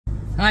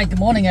Hi, good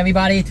morning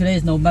everybody. Today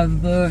is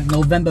November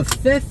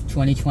 5th,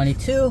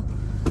 2022,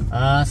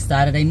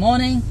 Saturday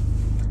morning.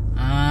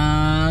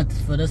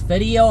 For this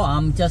video,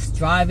 I'm just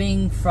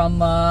driving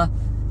from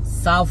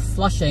South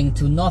Flushing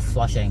to North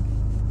Flushing.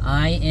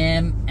 I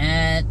am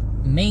at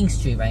Main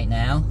Street right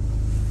now,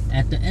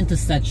 at the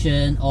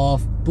intersection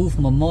of Booth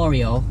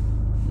Memorial,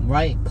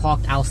 right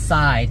parked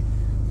outside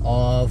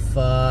of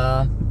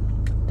the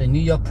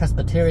New York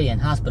Presbyterian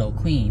Hospital,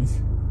 Queens.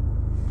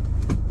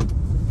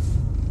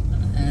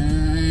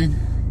 And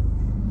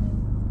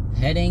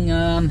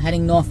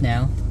heading north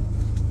now.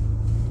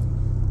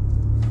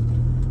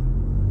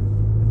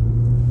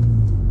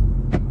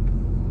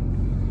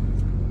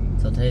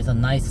 So today's a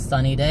nice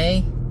sunny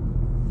day.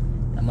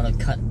 I'm gonna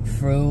cut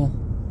through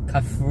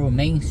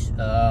Main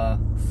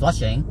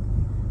Flushing.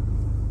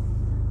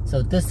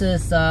 So this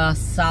is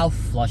South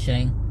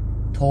Flushing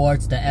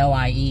towards the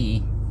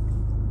LIE.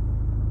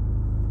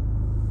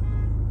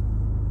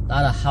 A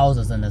lot of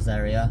houses in this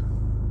area.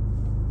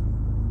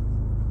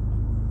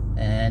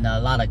 And a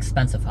lot of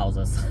expensive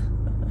houses,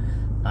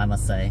 I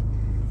must say.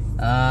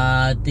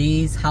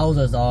 These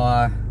houses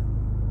are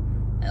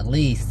at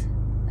least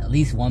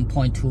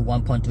 1.2,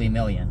 1.3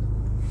 million.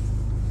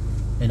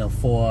 You know,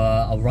 for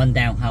a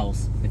rundown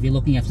house. If you're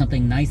looking at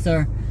something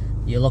nicer,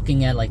 you're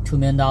looking at like $2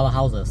 million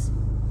houses.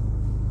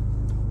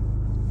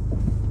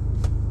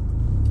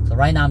 So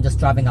right now I'm just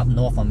driving up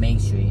north on Main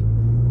Street.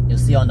 You'll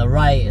see on the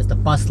right is the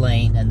bus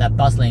lane, and that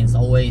bus lane is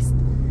always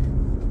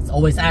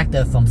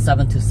active from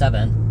 7 to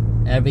 7.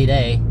 Every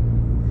day.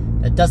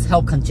 It does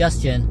help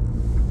congestion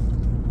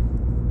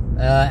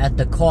at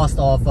the cost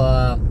of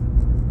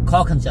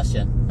car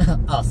congestion.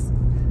 Us,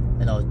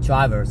 you know,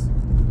 drivers.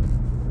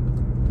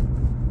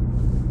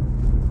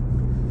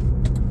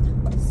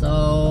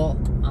 So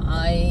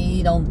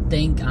I don't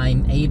think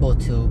I'm able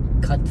to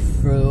cut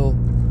through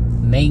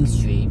Main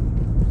Street,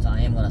 so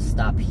I am gonna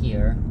stop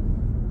here.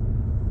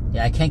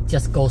 Yeah, I can't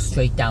just go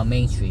straight down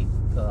Main Street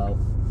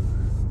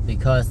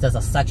because there's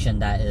a section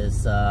that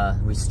is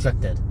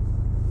restricted.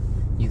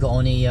 You can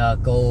only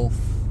go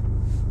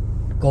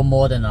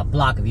more than a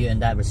block if you're in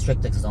that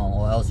restricted zone,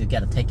 or else you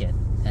get a ticket,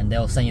 and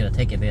they'll send you the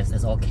ticket because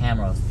it's all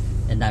cameras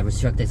in that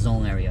restricted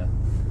zone area.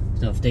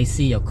 So if they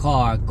see your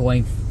car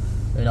going,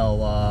 you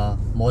know,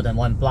 more than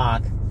one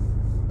block,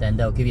 then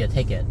they'll give you a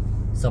ticket.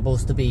 It's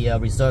supposed to be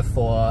reserved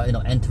for, you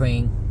know,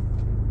 entering.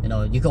 You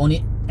know, you can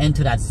only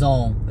enter that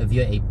zone if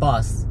you're a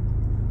bus,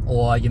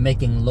 or you're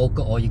making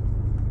local, or you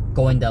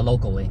going there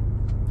locally.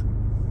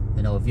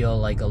 You know, if you're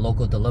like a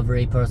local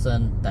delivery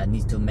person that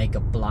needs to make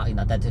a block, you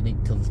know, that you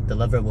need to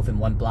deliver within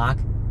one block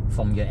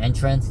from your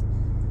entrance,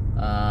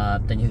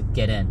 then you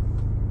get in.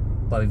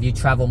 But if you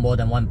travel more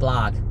than one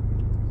block,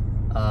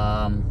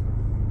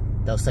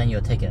 they'll send you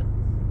a ticket.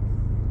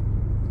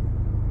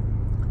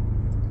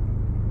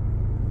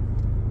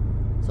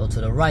 So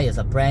to the right is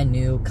a brand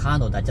new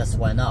condo that just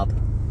went up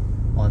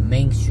on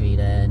Main Street,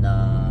 and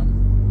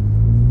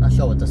not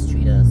sure what the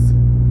street is,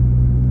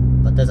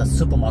 but there's a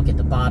supermarket at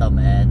the bottom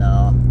and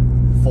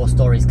 4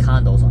 stories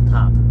condos on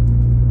top.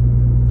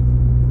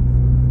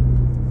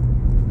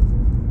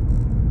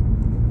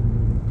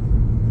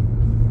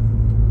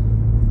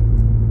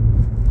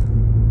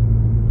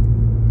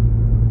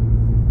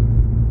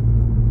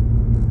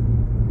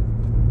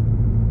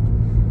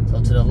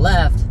 So to the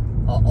left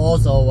are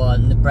also a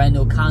brand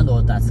new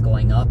condo that's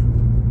going up.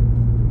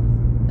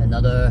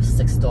 Another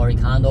 6-story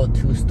condo,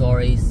 2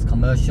 stories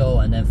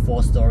commercial, and then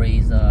 4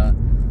 stories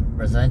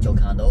residential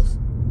condos.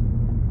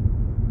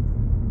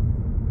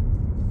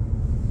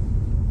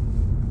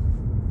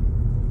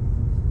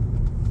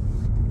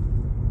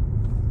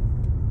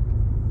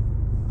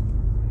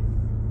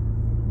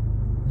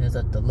 There's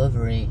a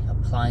delivery,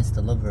 appliance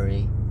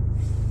delivery,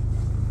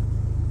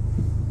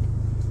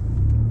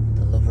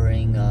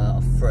 delivering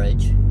a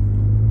fridge.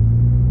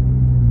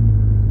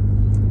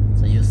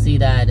 So you see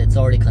that it's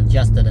already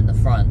congested in the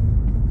front.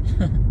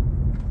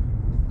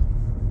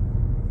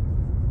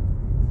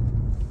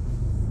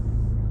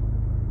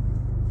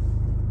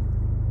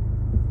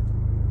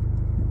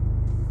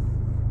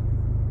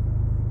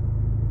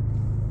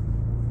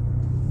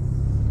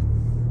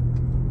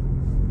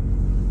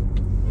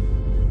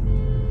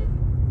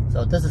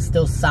 So this is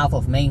still south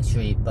of Main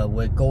Street, but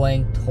we're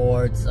going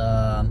towards,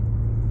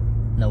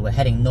 no, we're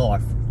heading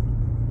north.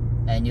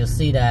 And you'll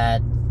see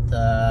that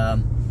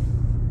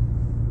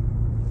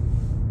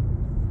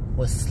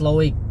we're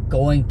slowly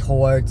going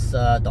towards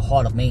the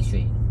heart of Main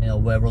Street, you know,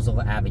 where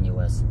Roosevelt Avenue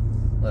is.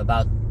 We're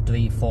about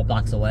 3-4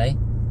 blocks away.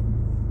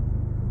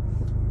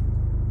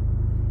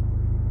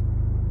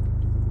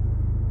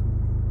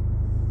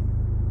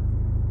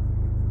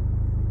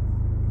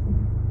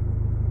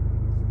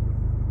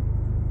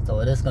 So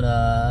it is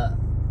gonna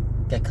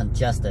get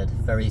congested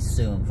very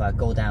soon if I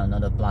go down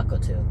another block or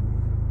 2.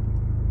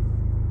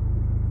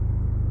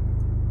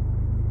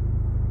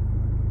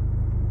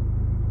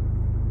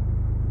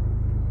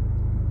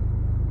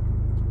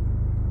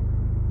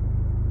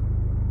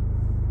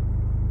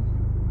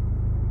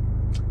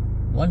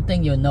 One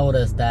thing you'll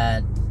notice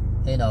that,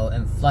 you know,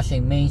 in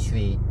Flushing Main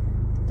Street,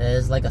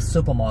 There's like a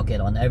supermarket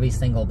on every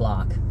single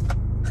block.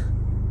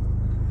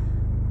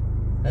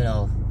 You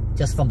know,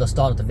 just from the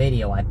start of the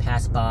video, I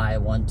passed by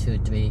 1, 2,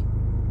 3.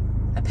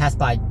 I passed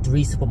by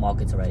 3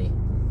 supermarkets already.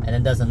 And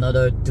then there's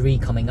another 3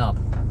 coming up.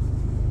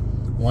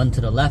 1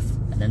 to the left,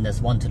 and then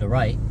there's 1 to the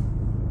right.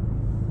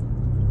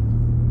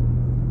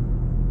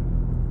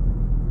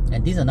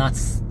 And these are not,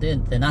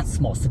 they're not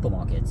small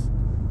supermarkets.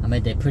 I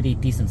mean, they're pretty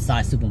decent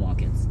sized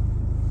supermarkets.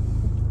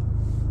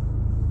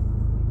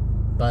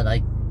 But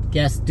I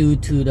guess due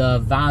to the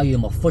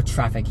volume of foot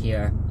traffic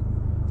here,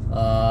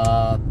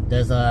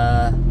 there's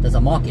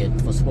a market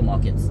for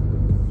supermarkets.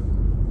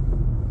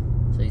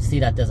 So you see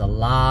that there's a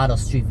lot of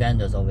street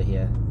vendors over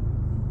here.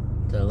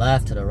 To the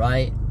left, to the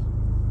right.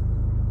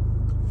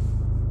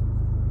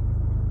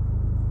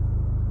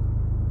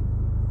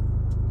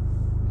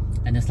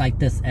 And it's like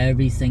this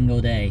every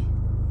single day,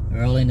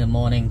 early in the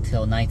morning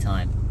till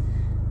nighttime.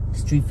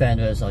 Street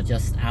vendors are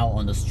just out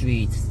on the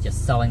streets,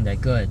 just selling their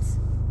goods.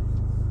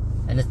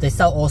 And they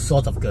sell all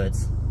sorts of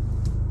goods.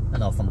 You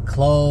know, from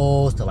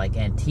clothes to like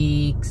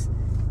antiques,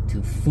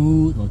 to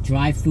food, or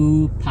dry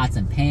food, pots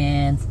and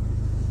pans,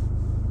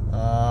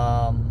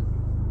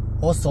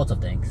 all sorts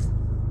of things.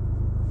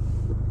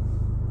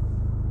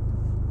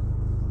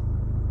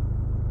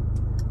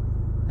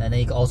 And then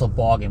you can also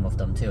bargain with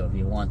them too if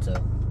you want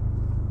to.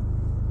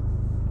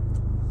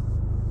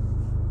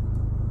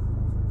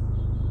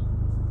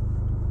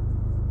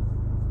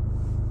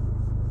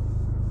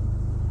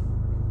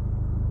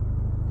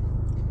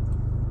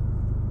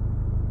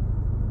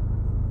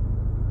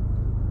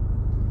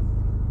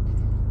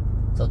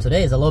 So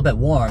today is a little bit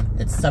warm.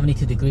 It's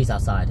 72 degrees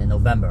outside in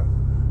November,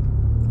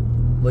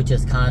 which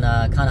is kind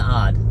of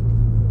odd.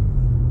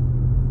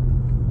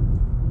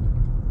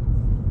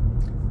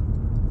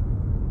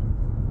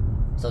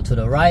 So to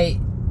the right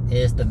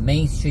is the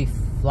Main Street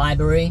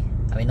Library.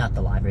 I mean, not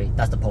the library.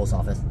 That's the post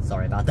office.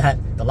 Sorry about that.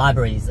 The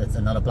library is it's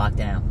another block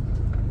down.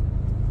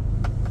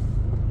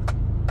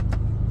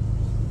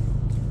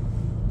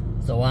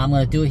 So what I'm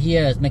going to do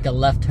here is make a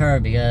left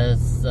turn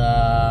because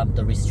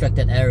the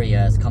restricted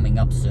area is coming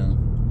up soon.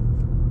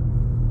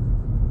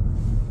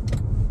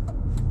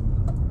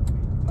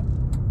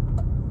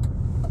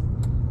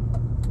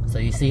 So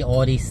you see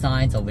all these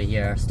signs over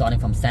here, starting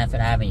from Sanford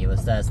Avenue. It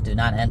says, do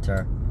not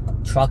enter.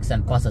 Trucks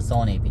and buses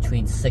only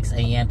between 6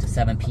 a.m. to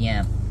 7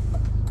 p.m.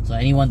 So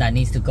anyone that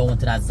needs to go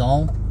into that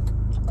zone,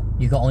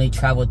 you can only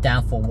travel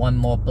down for 1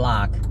 more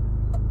block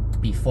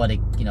before they,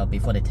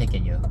 before they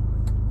ticket you.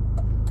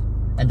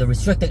 And the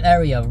restricted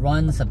area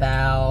runs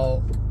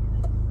about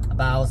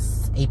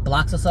 8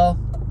 blocks or so,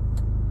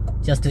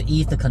 just to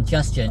ease the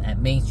congestion at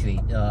Main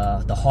Street,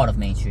 the heart of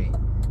Main Street,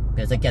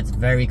 because it gets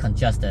very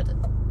congested,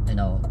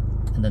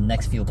 in the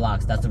next few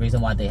blocks. That's the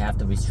reason why they have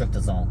to restrict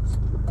the zones.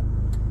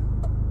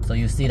 So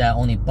you see that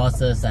only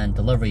buses and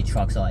delivery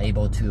trucks are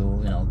able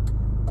to,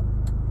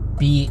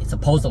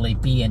 supposedly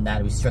be in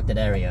that restricted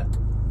area.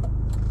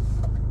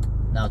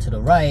 Now to the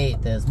right,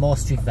 there's more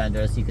street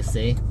vendors you can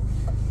see.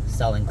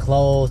 Selling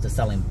clothes, they're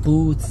selling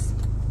boots,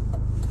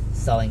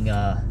 selling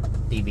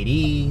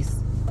DVDs.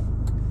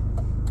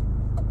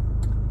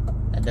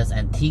 And there's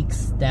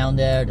antiques down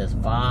there, there's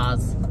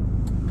vase.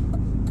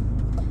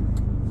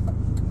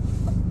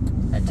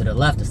 And to the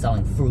left, they're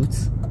selling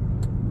fruits.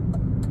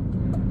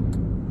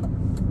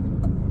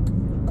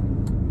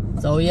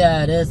 So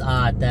yeah, it is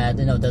odd that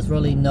there's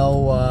really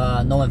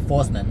no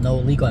enforcement, no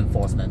legal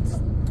enforcement,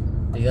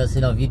 because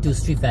if you do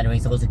street vending,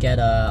 you're supposed to get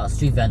a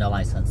street vendor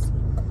license.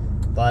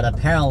 But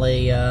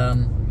apparently, law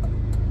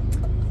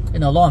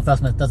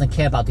enforcement doesn't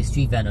care about these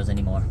street vendors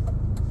anymore.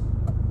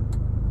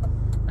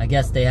 I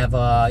guess they have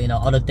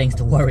other things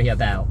to worry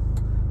about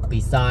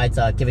besides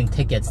giving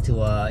tickets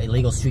to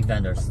illegal street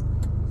vendors.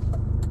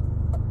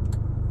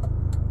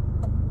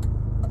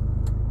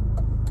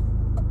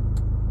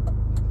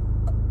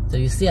 So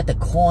you see at the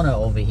corner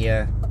over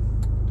here,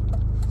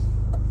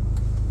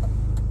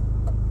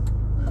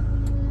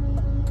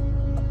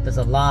 there's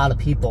a lot of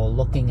people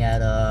looking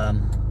at, I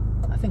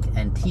think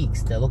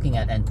antiques. They're looking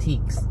at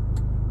antiques.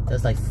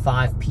 There's like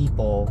 5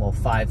 people or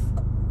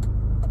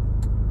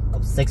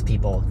 6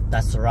 people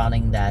that's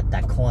surrounding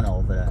that corner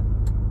over there.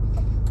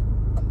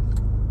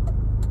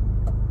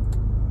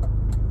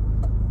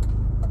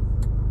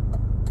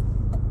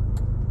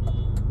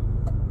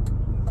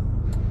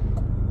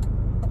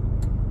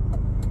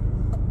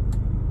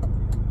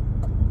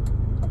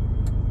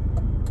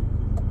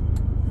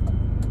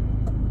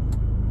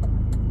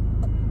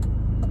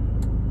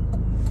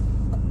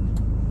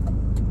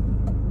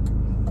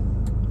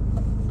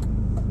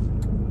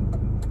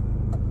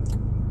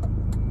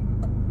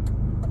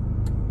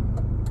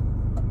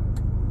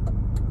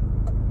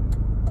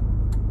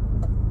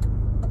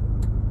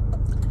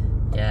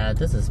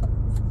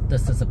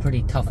 This is a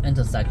pretty tough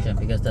intersection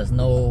because there's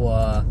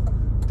no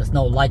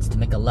lights to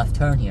make a left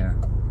turn here.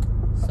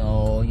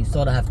 So you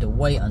sort of have to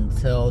wait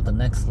until the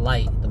next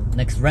light, the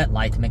next red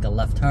light, to make a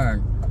left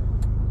turn.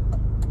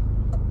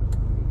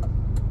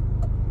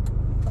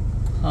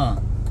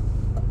 Huh.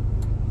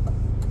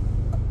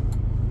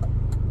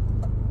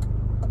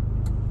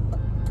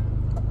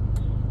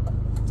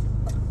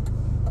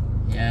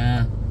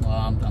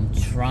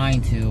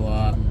 trying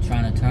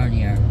to turn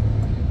here.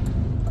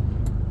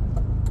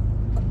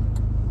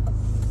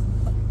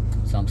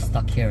 So I'm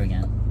stuck here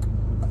again.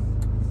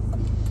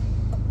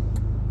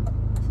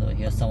 So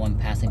here's someone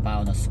passing by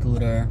on a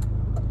scooter.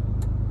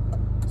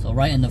 So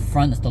right in the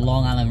front is the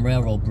Long Island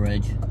Railroad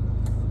Bridge.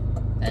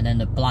 And then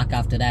the block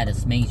after that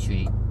is Main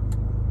Street.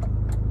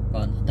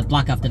 Well, the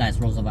block after that is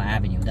Roosevelt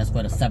Avenue. That's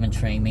where the 7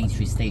 train Main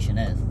Street station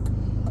is.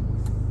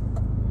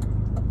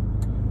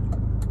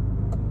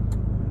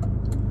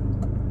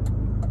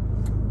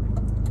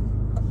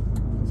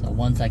 So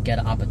once I get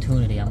an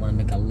opportunity, I'm gonna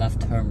make a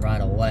left turn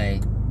right away.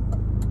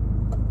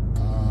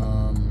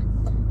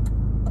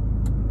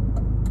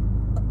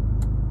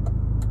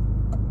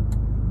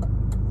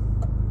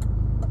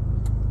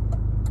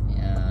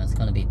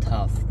 Gonna be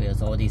tough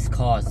because all these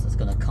cars is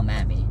gonna come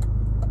at me.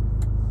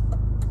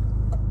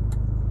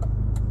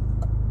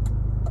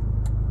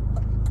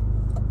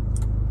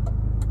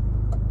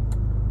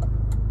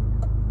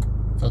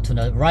 So to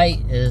the right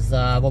is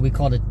what we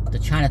call the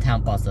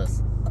Chinatown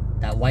buses.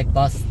 That white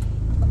bus.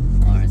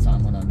 Alright, so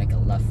I'm gonna make a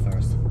left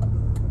first.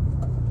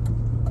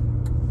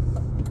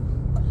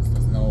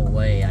 There's no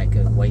way I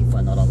could wait for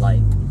another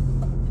light.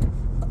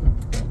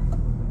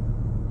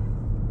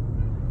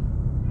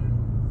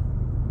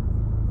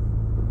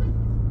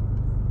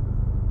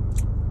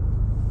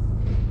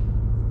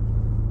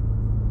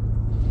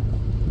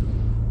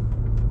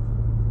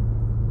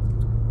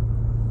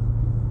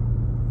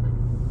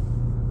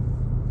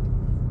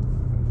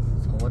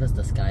 What is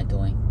this guy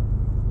doing?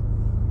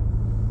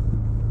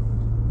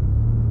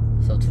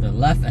 So to the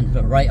left and to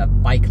the right are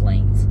bike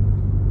lanes.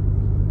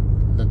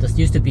 This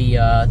used to be,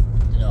 a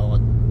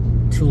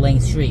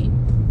 2-lane street,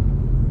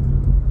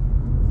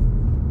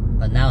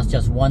 but now it's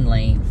just 1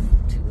 lane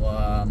to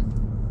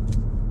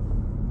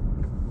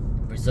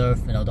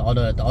reserve.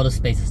 The other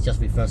space is just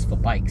reserved for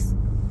bikes.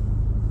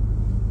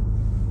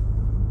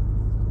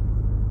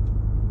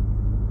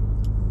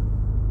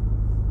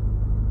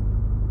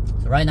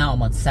 Right now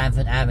I'm on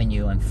Sanford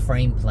Avenue and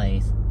Frame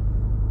Place.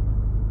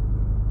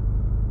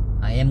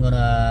 I am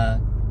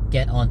gonna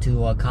get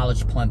onto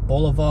College Point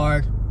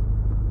Boulevard.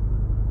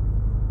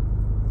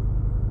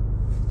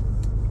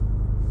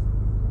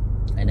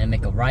 And then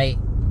make a right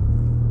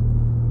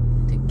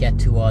to get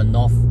to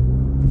North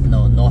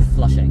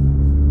Flushing.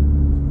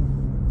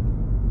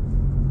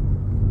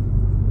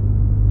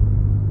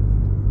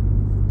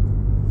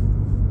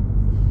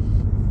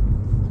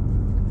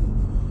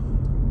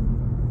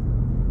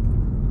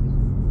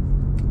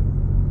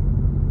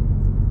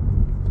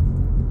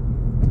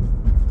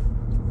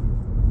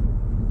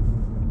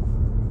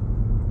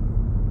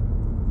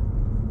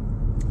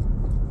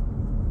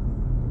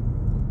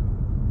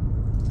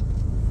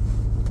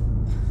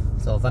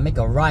 So if I make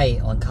a right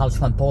on College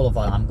Point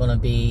Boulevard, I'm gonna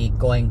be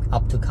going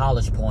up to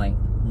College Point,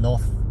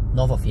 north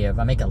of here. If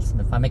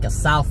I make a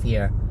south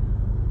here,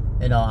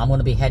 I'm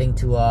gonna be heading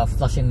to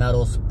Flushing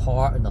Meadows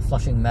Park,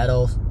 Flushing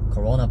Meadows,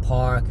 Corona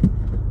Park,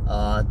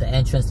 the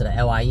entrance to the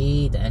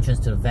LIE, the entrance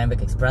to the Van Wyck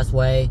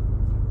Expressway.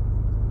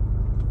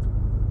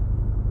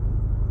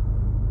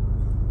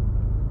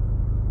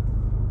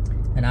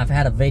 And I've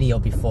had a video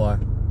before,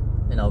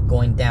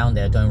 going down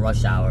there during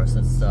rush hours.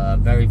 It's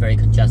very, very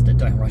congested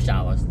during rush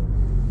hours.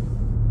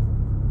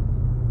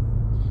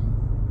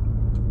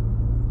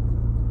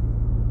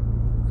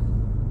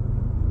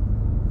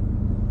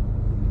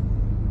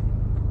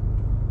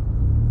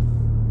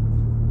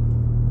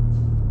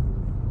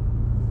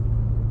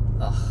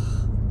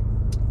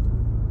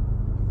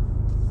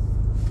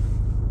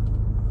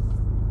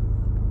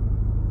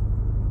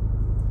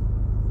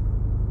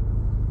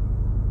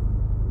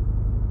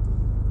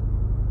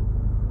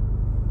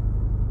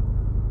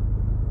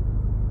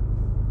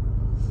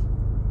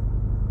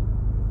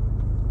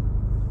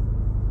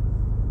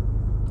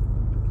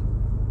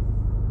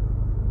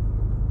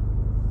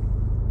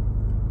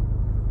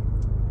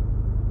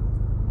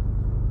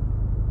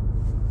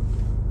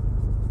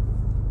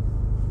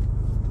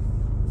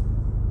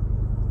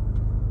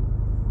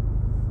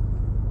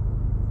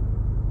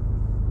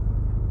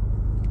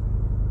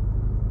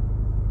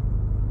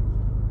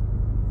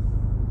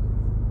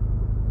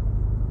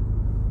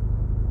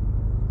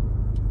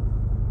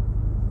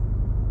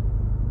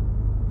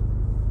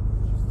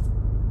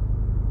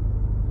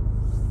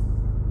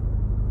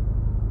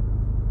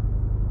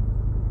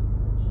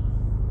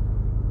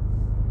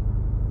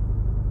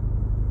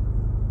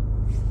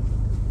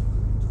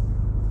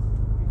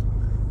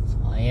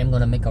 I'm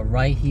gonna make a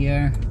right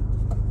here.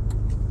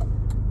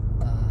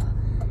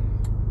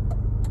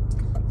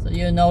 So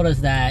you notice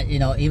that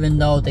even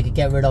though they could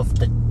get rid of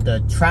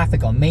the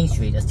traffic on Main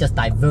Street, it's just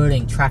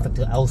diverting traffic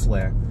to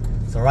elsewhere.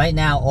 So right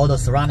now all the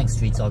surrounding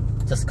streets are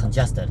just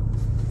congested.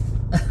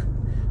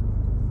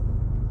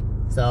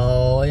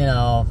 So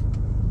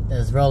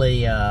there's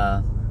really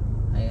it's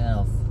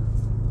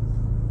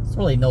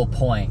really no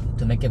point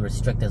to make it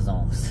restricted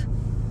zones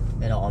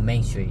on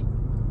Main Street,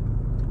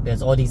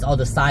 because all these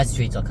other side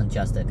streets are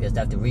congested because they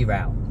have to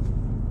reroute.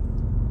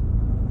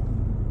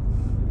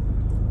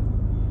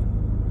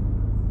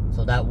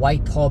 So that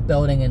white tall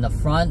building in the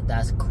front,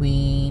 that's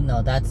Skyview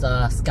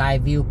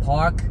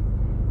Park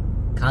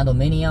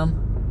condominium.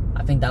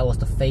 I think that was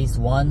the phase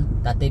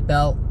 1 that they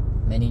built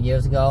many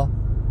years ago.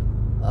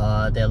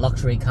 They're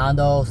luxury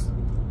condos.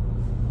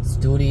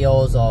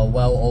 Studios are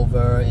well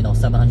over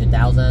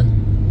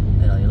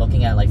 700,000. You're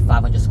looking at like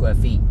 500 square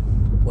feet,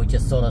 which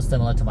is sort of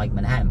similar to like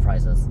Manhattan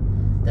prices.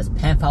 There's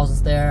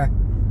penthouses there,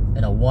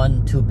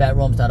 1-2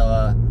 bedrooms that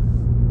are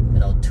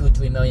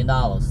 $2-3 million.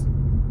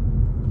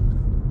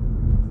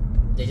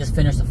 They just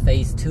finished the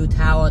phase 2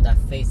 tower that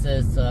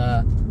faces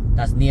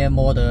that's near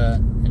more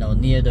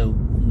near the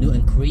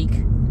Newton Creek.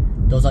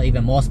 Those are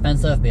even more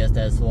expensive because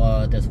there's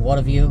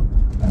water view.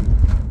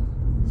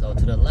 So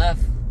to the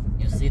left,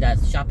 you see that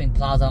shopping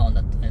plaza on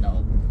the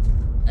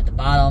at the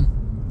bottom,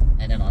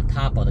 and then on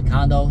top are the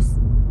condos,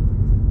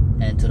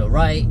 and to the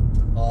right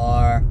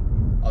are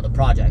the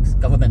projects,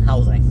 government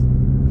housing.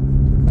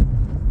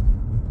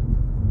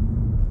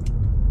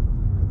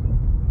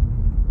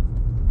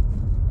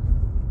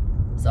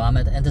 So I'm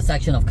at the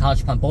intersection of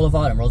College Park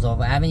Boulevard and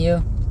Roosevelt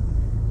Avenue.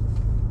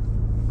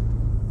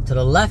 To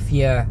the left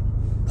here,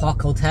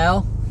 Park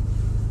Hotel.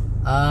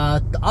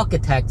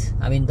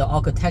 The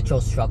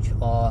architectural structure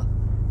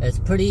is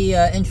pretty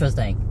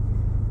interesting,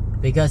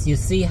 because you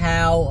see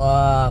how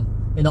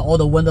all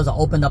the windows are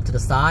opened up to the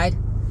side,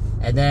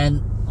 and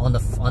then on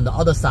the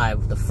other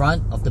side, the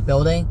front of the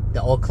building,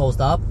 they're all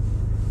closed up.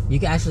 You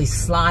can actually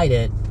slide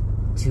it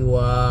to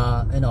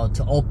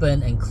to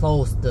open and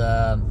close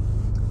the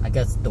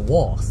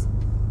walls.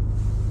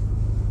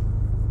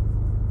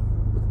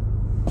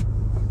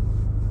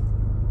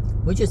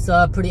 Which is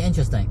pretty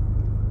interesting.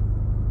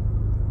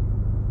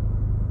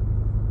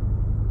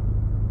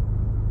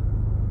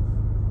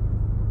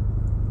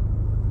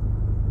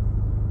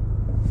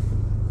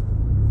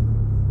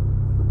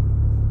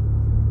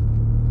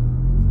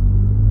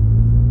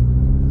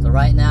 So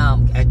right now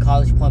I'm at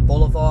College Point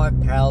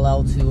Boulevard,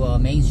 parallel to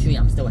Main Street.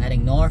 I'm still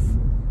heading north.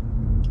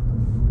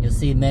 You'll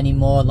see many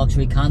more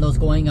luxury condos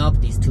going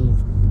up. These 2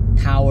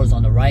 towers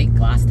on the right,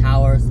 glass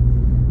towers,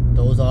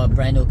 those are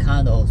brand new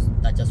condos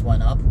that just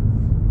went up.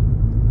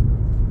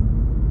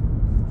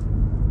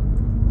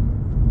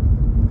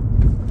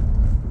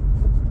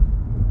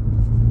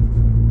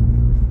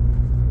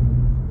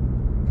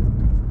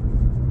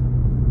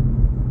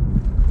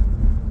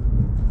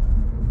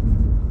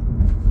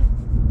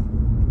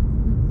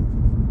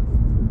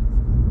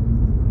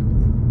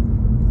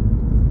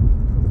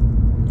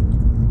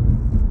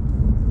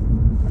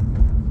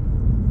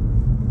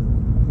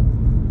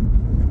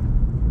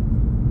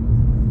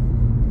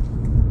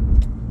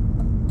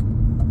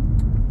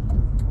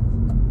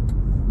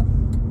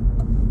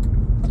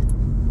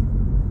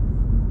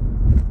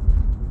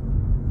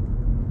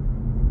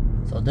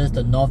 This is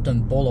the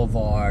Northern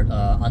Boulevard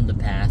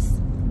underpass.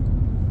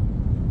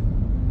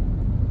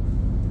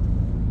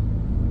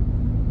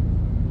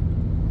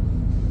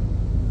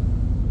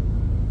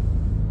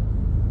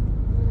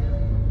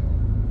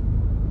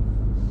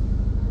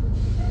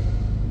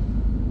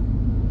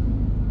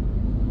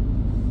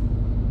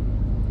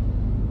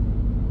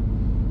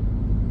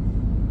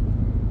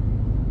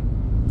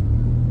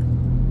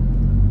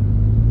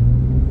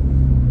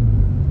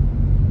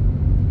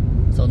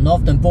 So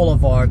Northern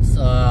Boulevards,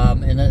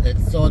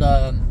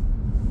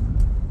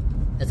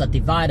 it's a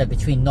divider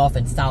between North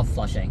and South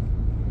Flushing.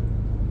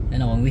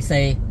 When we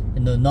say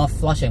in the North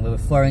Flushing, we're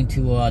referring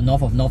to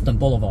north of Northern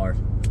Boulevard.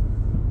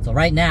 So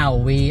right now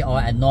we are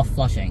at North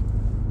Flushing.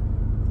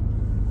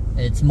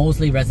 It's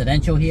mostly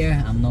residential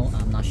here. I'm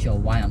not sure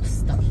why I'm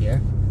stuck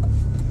here.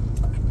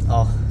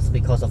 Oh, it's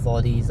because of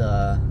all these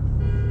the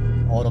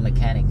auto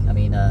mechanics.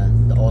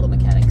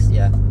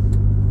 Yeah.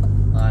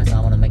 Alright, so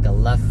I'm gonna make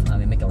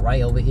a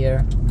right over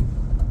here.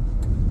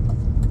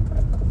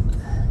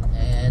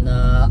 And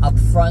up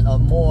front are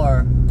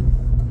more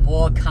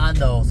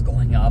condos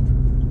going up.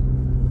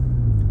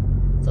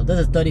 So this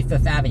is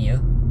 35th Avenue.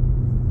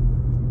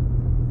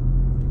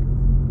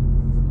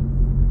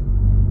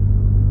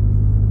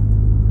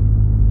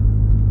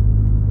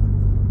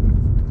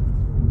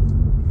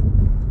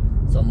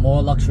 So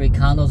more luxury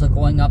condos are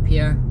going up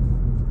here.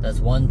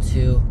 There's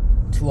two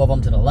of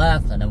them to the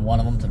left, and then one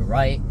of them to the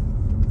right.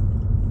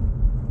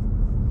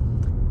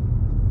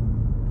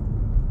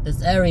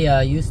 This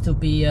area used to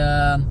be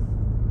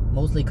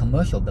mostly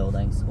commercial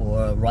buildings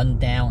or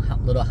run-down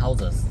little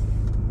houses.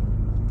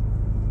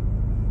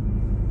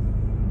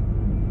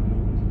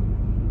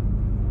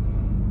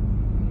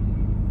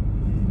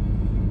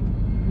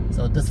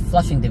 So this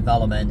Flushing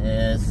development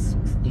is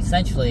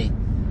essentially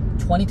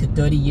 20 to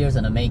 30 years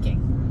in the making.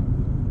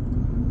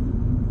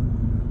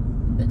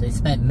 They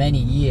spent many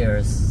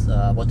years,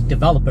 the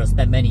developers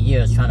spent many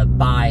years trying to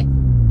buy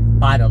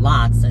the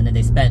lots, and then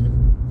they spent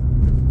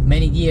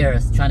many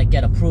years trying to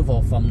get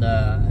approval from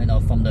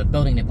the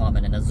building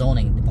department and the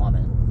zoning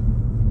department,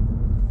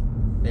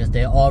 because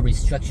there are all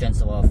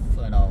restrictions of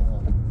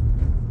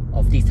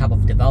these type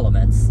of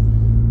developments.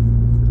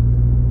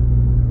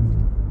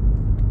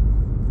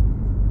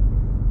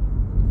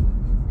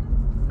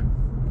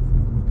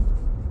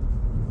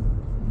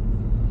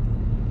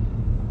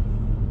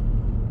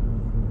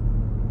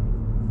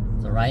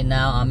 So right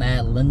now I'm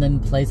at Linden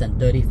Place and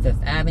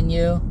 35th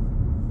Avenue.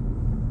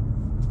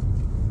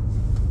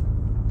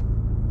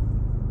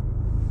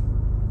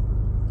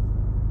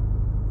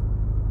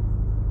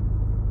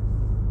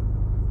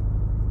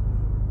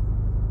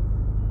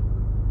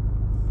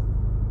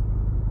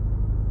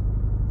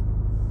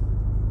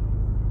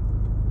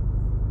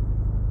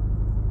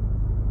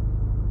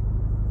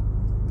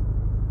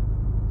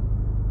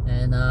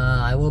 And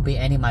I will be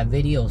ending my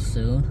video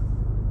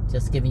soon.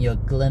 Just giving you a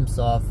glimpse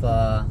of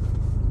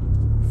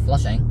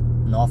Flushing,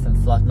 North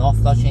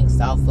Flushing,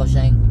 South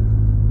Flushing,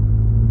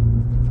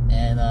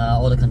 and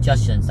all the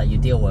congestions that you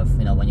deal with,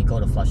 you know, when you go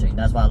to Flushing.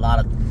 That's why a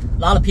lot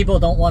of people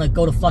don't want to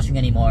go to Flushing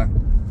anymore.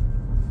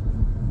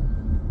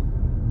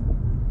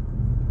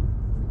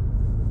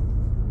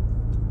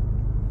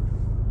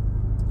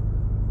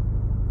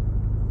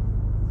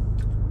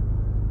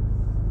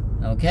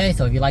 Okay,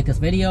 so if you like this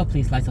video,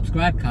 please like,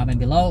 subscribe, comment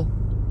below.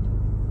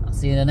 I'll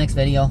see you in the next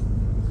video.